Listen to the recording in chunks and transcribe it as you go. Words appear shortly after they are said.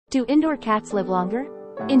Do indoor cats live longer?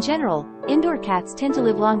 In general, indoor cats tend to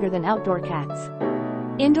live longer than outdoor cats.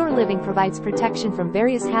 Indoor living provides protection from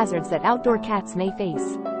various hazards that outdoor cats may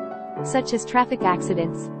face, such as traffic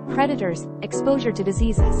accidents, predators, exposure to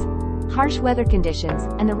diseases, harsh weather conditions,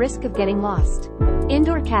 and the risk of getting lost.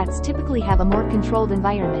 Indoor cats typically have a more controlled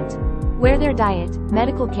environment, where their diet,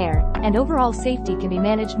 medical care, and overall safety can be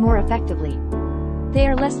managed more effectively. They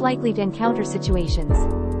are less likely to encounter situations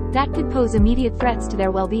that could pose immediate threats to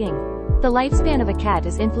their well-being. The lifespan of a cat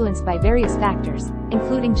is influenced by various factors,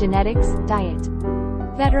 including genetics, diet,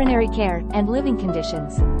 veterinary care, and living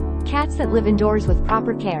conditions. Cats that live indoors with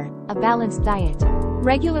proper care, a balanced diet,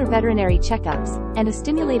 regular veterinary checkups, and a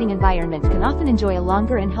stimulating environment can often enjoy a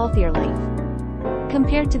longer and healthier life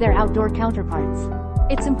compared to their outdoor counterparts.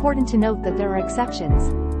 It's important to note that there are exceptions,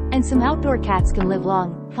 and some outdoor cats can live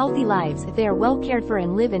long, healthy lives if they are well cared for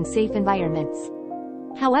and live in safe environments.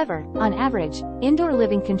 However, on average, indoor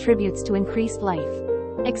living contributes to increased life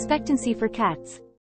expectancy for cats.